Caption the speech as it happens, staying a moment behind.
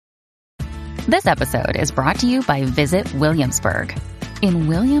This episode is brought to you by Visit Williamsburg. In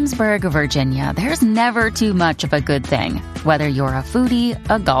Williamsburg, Virginia, there's never too much of a good thing. Whether you're a foodie,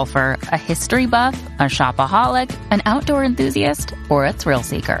 a golfer, a history buff, a shopaholic, an outdoor enthusiast, or a thrill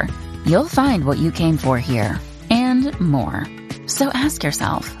seeker, you'll find what you came for here and more. So ask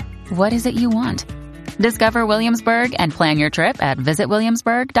yourself, what is it you want? Discover Williamsburg and plan your trip at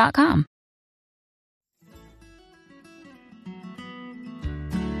visitwilliamsburg.com.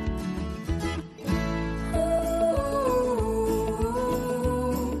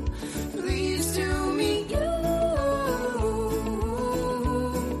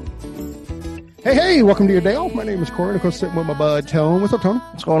 Hey, welcome to your day off. My name is Corey. I'm sitting with my bud, Tone. What's up, Tony?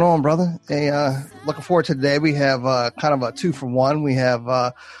 What's going on, brother? Hey, looking forward to today. We have kind of a 2-for-1. We have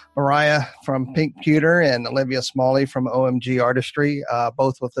Mariah from Pink Pewter and Olivia Smalley from OMG Artistry,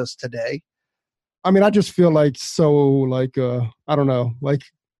 both with us today. I mean, I just feel like I don't know, like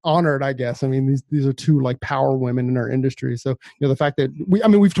honored, I guess. I mean, these are two like power women in our industry. So, the fact that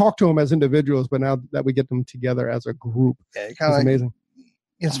we've talked to them as individuals, but now that we get them together as a group, it's amazing.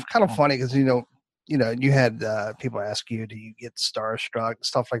 It's kind of funny because, you had people ask you, do you get starstruck,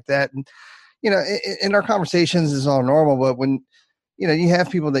 stuff like that. And, in our conversations is all normal, but when, you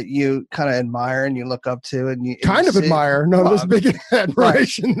have people that you kind of admire and you look up to and you admire. No, there's big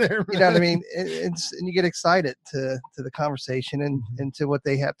admiration there. Man. You know what I mean? And you get excited to the conversation and to what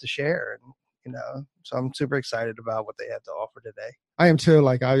they have to share. And, so I'm super excited about what they have to offer today. I am too.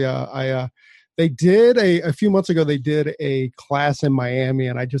 Like they did a few months ago, they did a class in Miami,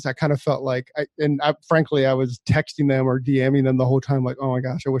 and I kind of felt like, frankly, I was texting them or DMing them the whole time, like, oh my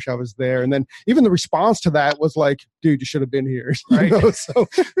gosh, I wish I was there. And then even the response to that was like, dude, you should have been here. Right? So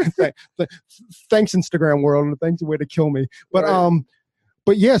thanks Instagram world, and thanks a way to kill me. But, right.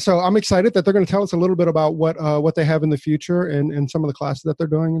 But yeah, so I'm excited that they're going to tell us a little bit about what they have in the future and some of the classes that they're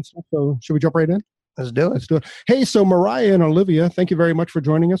doing and stuff. So should we jump right in? Let's do it. Hey, so Mariah and Olivia, thank you very much for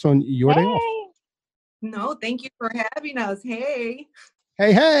joining us on your day off. No, thank you for having us. Hey.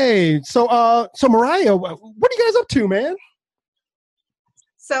 So Mariah, what are you guys up to, man?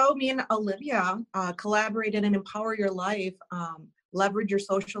 So me and Olivia collaborated in Empower Your Life, Leverage Your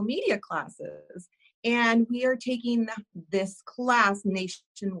Social Media classes. And we are taking this class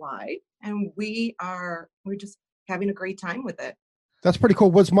nationwide, and we're just having a great time with it. That's pretty cool.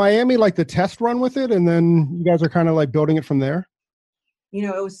 Was Miami like the test run with it, and then you guys are kind of like building it from there?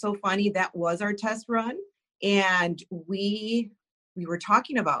 It was so funny. That was our test run, and we were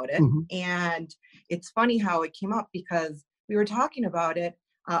talking about it. Mm-hmm. And it's funny how it came up because we were talking about it.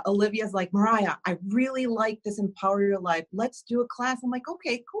 Olivia's like, Mariah, I really like this Empower Your Life. Let's do a class. I'm like,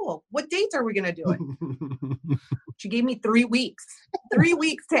 okay, cool. What dates are we going to do it? She gave me 3 weeks. 3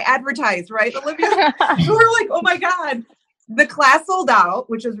 weeks to advertise, right, Olivia? So we're like, oh my God. The class sold out,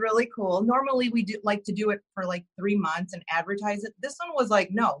 which is really cool. Normally we do like to do it for like 3 months and advertise it. This one was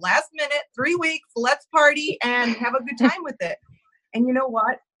like, no, last minute, 3 weeks, let's party and have a good time with it. And you know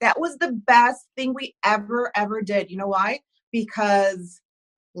what? That was the best thing we ever did. You know why? Because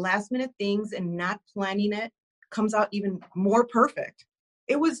last minute things and not planning it comes out even more perfect.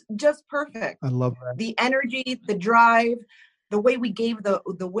 It was just perfect. I love that. The energy, the drive, the way we gave the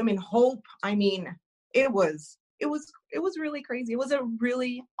women hope. I mean, it was really crazy. It was a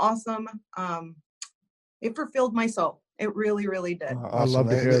really awesome, it fulfilled my soul. It really, really did. Awesome. I love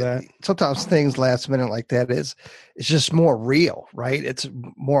to hear that. Sometimes things last minute like that it's just more real, right? It's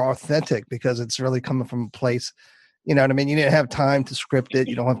more authentic because it's really coming from a place, you know what I mean? You didn't have time to script it.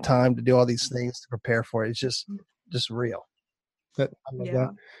 You don't have time to do all these things to prepare for it. It's just real. I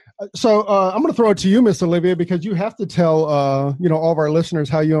love that. So I'm going to throw it to you, Miss Olivia, because you have to tell, all of our listeners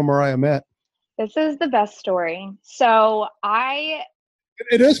how you and Mariah met. This is the best story. So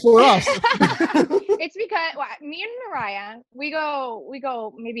it is for us. It's because me and Mariah, we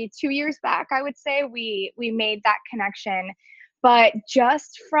go maybe 2 years back. I would say we made that connection, but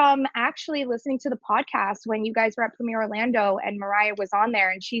just from actually listening to the podcast when you guys were at Premier Orlando and Mariah was on there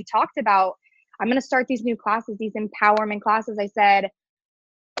and she talked about, I'm going to start these new classes, these empowerment classes. I said,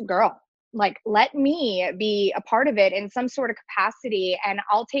 girl, like, let me be a part of it in some sort of capacity and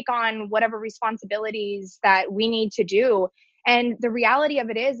I'll take on whatever responsibilities that we need to do. And the reality of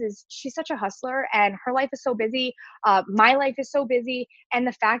it is she's such a hustler and her life is so busy. My life is so busy. And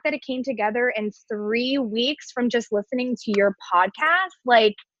the fact that it came together in 3 weeks from just listening to your podcast,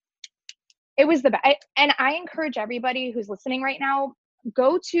 like, it was the best. And I encourage everybody who's listening right now,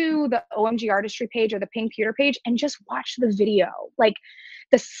 go to the OMG Artistry page or the Pink Pewter page and just watch the video. Like,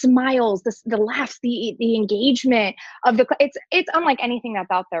 the smiles, the laughs, the engagement of it's unlike anything that's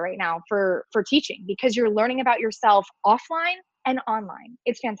out there right now for teaching, because you're learning about yourself offline and online.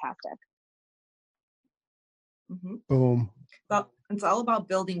 It's fantastic. Boom. But it's all about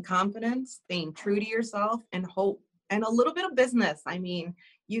building confidence, staying true to yourself, and hope, and a little bit of business. I mean,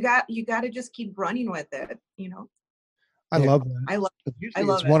 you got to just keep running with it. I love that. I love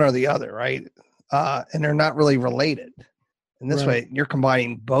it's one or the other, right? And they're not really related. And this way, you're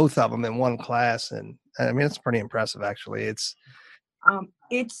combining both of them in one class, and I mean, it's pretty impressive, actually. It's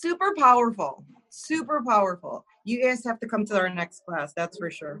super powerful, super powerful. You guys have to come to our next class, that's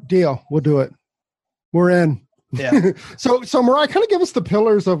for sure. Deal. We'll do it. We're in. Yeah. So Mariah, kind of give us the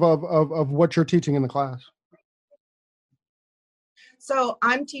pillars of what you're teaching in the class. So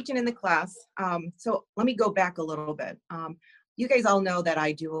I'm teaching in the class. So let me go back a little bit. You guys all know that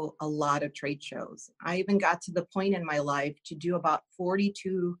I do a lot of trade shows. I even got to the point in my life to do about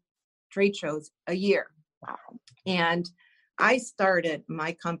 42 trade shows a year. Wow. And I started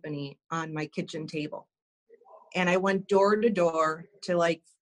my company on my kitchen table. And I went door to door to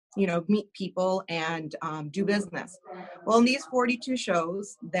meet people and do business. Well, in these 42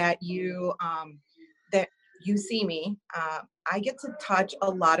 shows that you see me, I get to touch a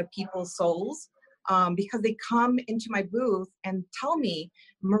lot of people's souls because they come into my booth and tell me,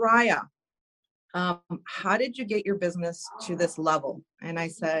 Mariah, how did you get your business to this level? And I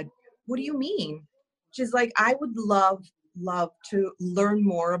said, what do you mean? She's like, I would love to learn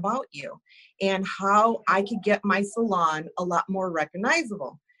more about you and how I could get my salon a lot more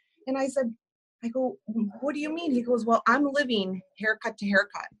recognizable. And I go, what do you mean? He goes, well, I'm living haircut to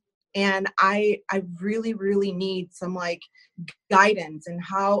haircut. And I really, really need some guidance and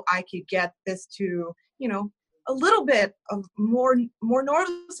how I could get this to, a little bit of more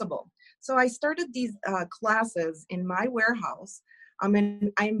noticeable. So I started these classes in my warehouse.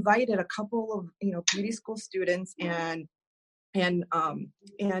 And I invited a couple of, beauty school students and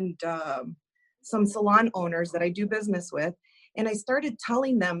some salon owners that I do business with. And I started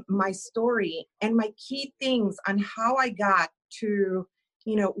telling them my story and my key things on how I got to,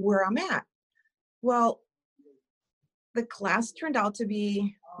 where I'm at. Well, the class turned out to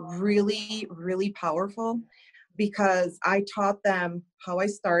be really, really powerful because I taught them how I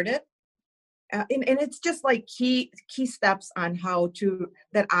started. And it's just key steps on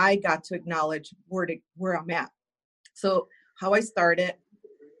that I got to acknowledge where I'm at. So how I started,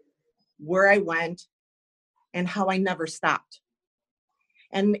 where I went, and how I never stopped.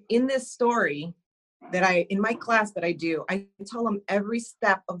 And in this story in my class that I do, I tell them every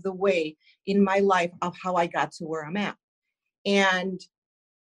step of the way in my life of how I got to where I'm at. And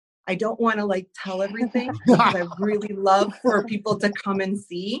I don't want to tell everything because I really love for people to come and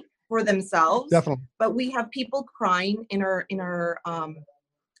see for themselves. Definitely. But we have people crying in our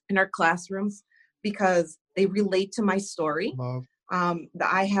classrooms because they relate to my story. Love.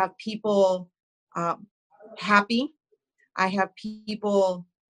 I have people happy. I have people,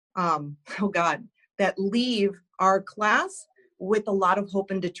 that leave our class with a lot of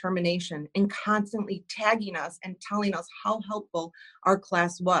hope and determination and constantly tagging us and telling us how helpful our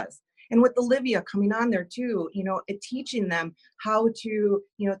class was. And with Olivia coming on there too, teaching them how to,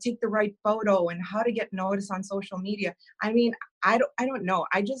 take the right photo and how to get noticed on social media. I mean, I don't know.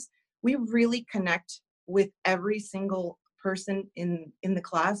 We really connect with every single person in the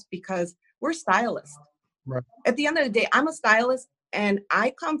class because we're stylists. Right. At the end of the day, I'm a stylist and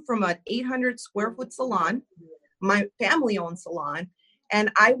I come from an 800 square foot salon, my family owned salon,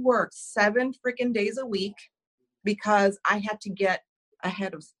 and I work 7 freaking days a week because I had to get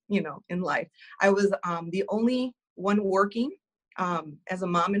ahead of, in life. I was the only one working as a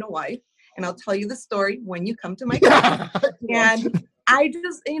mom and a wife. And I'll tell you the story when you come to my class. And I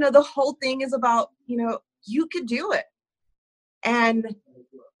just, the whole thing is about, you could do it. And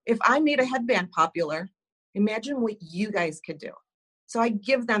if I made a headband popular, imagine what you guys could do. So I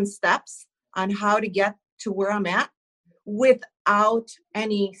give them steps on how to get to where I'm at without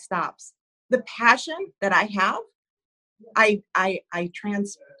any stops. The passion that I have, I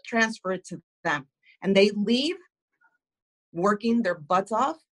transfer it to them, and they leave working their butts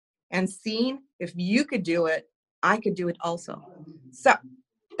off and seeing if you could do it, I could do it also. So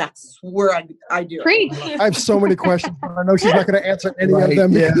that's where I do Preach. I have so many questions, but I know she's not going to answer any Right, of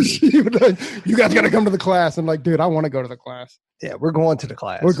them yeah. because you guys got to come to the class. And dude, I want to go to the class. Yeah, we're going to the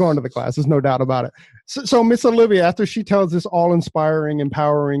class. We're going to the class. There's no doubt about it. So Miss Olivia, after she tells this all-inspiring,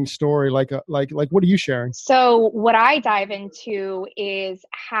 empowering story, what are you sharing? So what I dive into is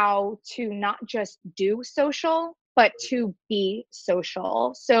how to not just do social, but to be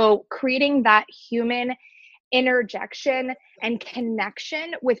social. So creating that human interjection and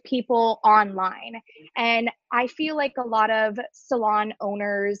connection with people online. And I feel like a lot of salon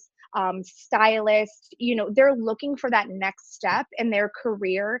owners stylists, they're looking for that next step in their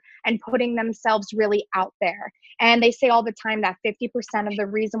career and putting themselves really out there. And they say all the time that 50% of the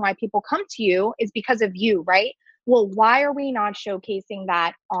reason why people come to you is because of you, right? Well, why are we not showcasing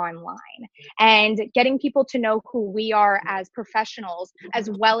that online and getting people to know who we are as professionals, as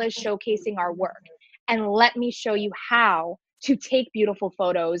well as showcasing our work? And let me show you how to take beautiful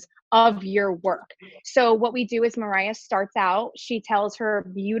photos of your work. So what we do is Mariah starts out, she tells her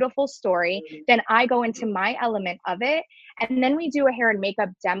beautiful story, then I go into my element of it, and then we do a hair and makeup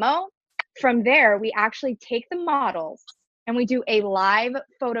demo. From there, we actually take the models and we do a live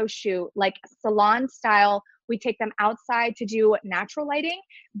photo shoot, like salon style. We take them outside to do natural lighting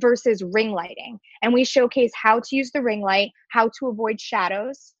versus ring lighting. And we showcase how to use the ring light, how to avoid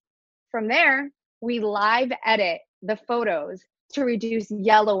shadows. From there, we live edit the photos to reduce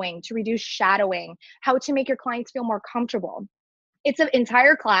yellowing, to reduce shadowing, how to make your clients feel more comfortable. It's an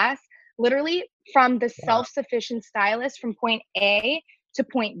entire class, literally from the self-sufficient stylist from point A to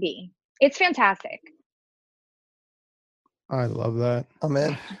point B. It's fantastic. I love that. I'm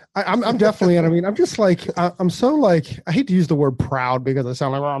in. I'm definitely in. I mean, I'm just like, I'm so like, I hate to use the word proud because I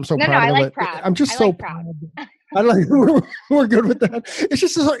sound like, oh, I'm so proud. No, I of like it. proud. I'm just I so like proud. I like we're good with that. It's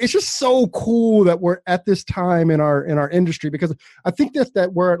just so cool that we're at this time in our industry, because I think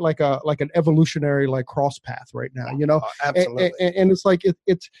that we're at like an evolutionary like cross path right now, Oh, absolutely. And it's like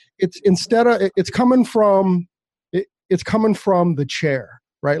it's instead of it's coming from the chair.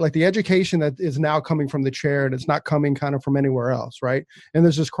 Right. Like the education that is now coming from the chair, and it's not coming kind of from anywhere else. Right. And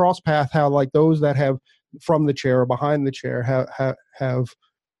there's this cross path, how like those that have from the chair or behind the chair have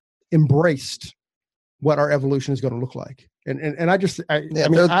embraced what our evolution is going to look like. And I don't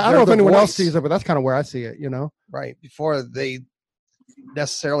know if anyone else sees it, but that's kind of where I see it, Right. Before they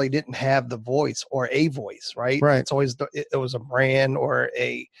necessarily didn't have the voice or a voice, right? Right. It's always, it was a brand or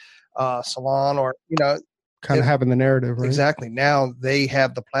a salon or, kind of having the narrative, right? Exactly. Now they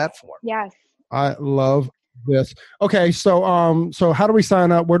have the platform. Yes. I love this. Okay. So how do we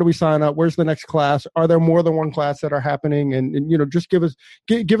sign up? Where do we sign up? Where's the next class? Are there more than one class that are happening? And just give us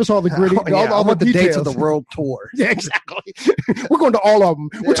all the gritty, all the dates details of the world tour. Yeah, exactly. We're going to all of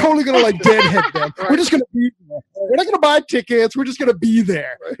them. Yeah. We're totally going to like deadhead them. Right. We're just going to be there. We're not going to buy tickets. We're just going to be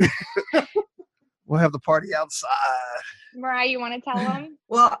there. Right. We'll have the party outside. Mariah, you want to tell them?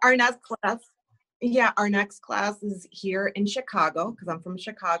 Well, our next class is here in Chicago, because I'm from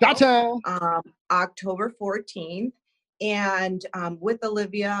Chicago. Gotcha. October 14th. And with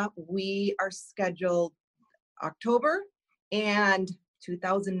Olivia, we are scheduled October and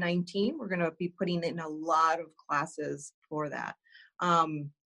 2019. We're going to be putting in a lot of classes for that.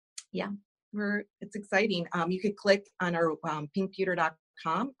 It's exciting. You could click on our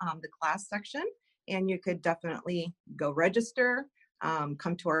pinkpeter.com, the class section, and you could definitely go register.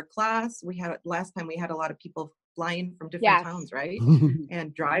 Come to our class. Last time we had a lot of people flying from different towns, right?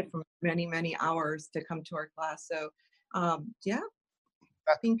 And drive from many, many hours to come to our class. So,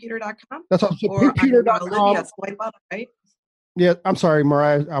 pinkpeter.com. That's also pinkpeter.com. Olivia, swipe up, right? Yeah, I'm sorry,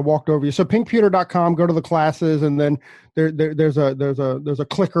 Mariah. I walked over you. So pinkpeter.com, go to the classes, and then there's a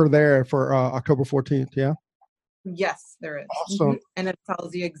clicker there for October 14th. Yeah. Yes, there is. Awesome. Mm-hmm. And it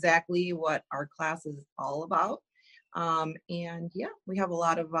tells you exactly what our class is all about. We have a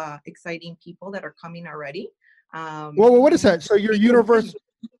lot of exciting people that are coming already. Well, what is that? So your universe.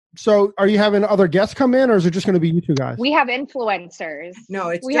 So are you having other guests come in, or is it just going to be you two guys? We have influencers.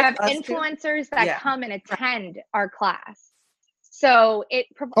 No, we have influencers that come and attend our class. So it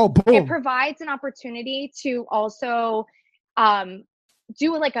provides an opportunity to also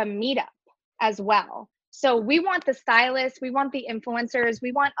do like a meetup as well. So we want the stylists, we want the influencers,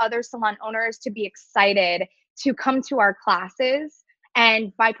 we want other salon owners to be excited to come to our classes.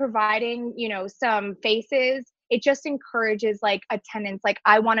 And by providing, some faces, it just encourages like attendance. Like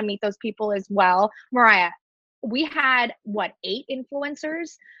I want to meet those people as well. Mariah, we had 8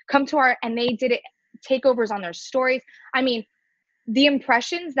 influencers come to and they did it takeovers on their stories. I mean, the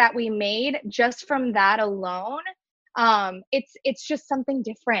impressions that we made just from that alone, it's just something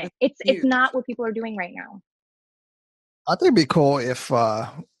different. It's not what people are doing right now. I think it'd be cool if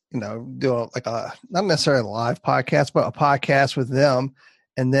do like a not necessarily a live podcast, but a podcast with them,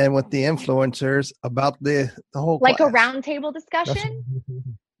 and then with the influencers about the whole like class. A roundtable discussion.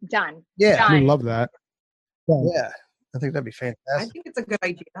 Done. Yeah, Done. I love that. Yeah, I think that'd be fantastic. I think it's a good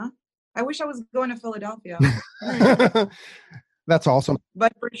idea. I wish I was going to Philadelphia. That's awesome.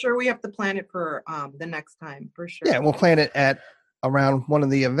 But for sure, we have to plan it for the next time, for sure. Yeah, we'll plan it at around one of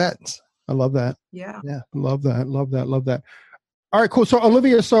the events. I love that. Yeah. Love that. All right, cool. So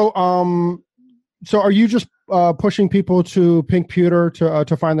Olivia, so are you just pushing people to Pink Pewter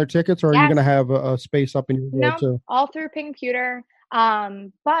to find their tickets, or are you going to have a space up in your No, too? all through Pink Pewter. But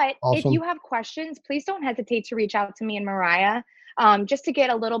if Awesome. you have questions, please don't hesitate to reach out to me and Mariah, just to get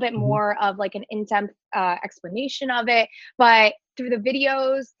a little bit more of like an in-depth explanation of it. But through the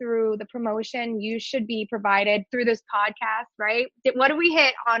videos, through the promotion, you should be provided through this podcast, right? What do we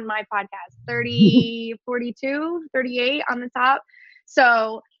hit on my podcast? 30, 42, 38 on the top.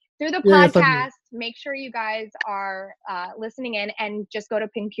 So through the podcast, make sure you guys are listening in, and just go to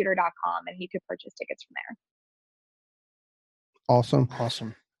pinkpewter.com and you can purchase tickets from there.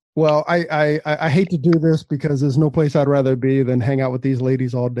 Awesome. Well, I hate to do this because there's no place I'd rather be than hang out with these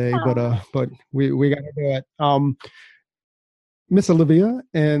ladies all day, but we got to do it. Miss Olivia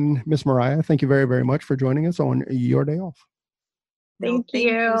and Miss Mariah, thank you very, very much for joining us on your day off. Thank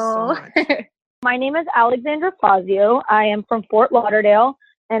you so much. My name is Alexandra Fazio. I am from Fort Lauderdale,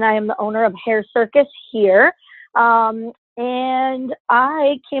 and I am the owner of Hair Circus here. And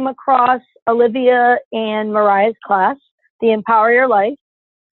I came across Olivia and Mariah's class, the Empower Your Life,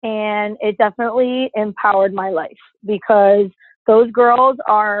 and it definitely empowered my life because those girls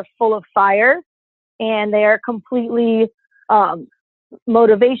are full of fire, and they are completely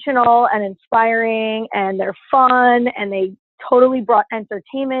motivational and inspiring, and they're fun, and they totally brought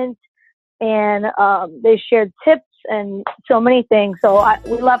entertainment, and they shared tips and so many things. So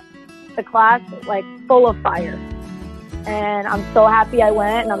we left the class like full of fire, and I'm so happy I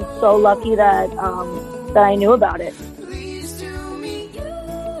went, and I'm so lucky that that I knew about it.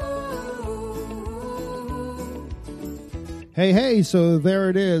 Hey, so there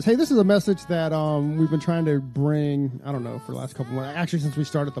it is. Hey, this is a message that we've been trying to bring, I don't know, for the last couple of months, actually since we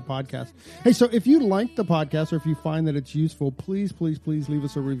started the podcast. Hey, so if you like the podcast or if you find that it's useful, please leave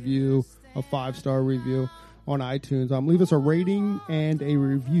us a review, a 5-star review on iTunes. Leave us a rating and a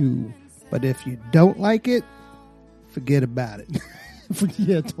review. But if you don't like it, forget about it.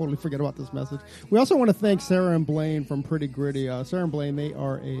 Yeah, totally forget about this message. We also want to thank Sarah and Blaine from Pretty Gritty. Sarah and Blaine, they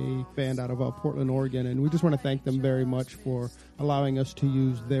are a band out of Portland, Oregon, and we just want to thank them very much for allowing us to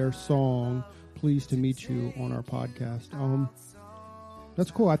use their song, Pleased to Meet You, on our podcast. That's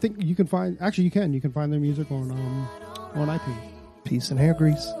cool. I think you can find, actually you can find their music on iTunes. Peace and hair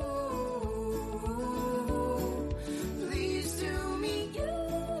grease.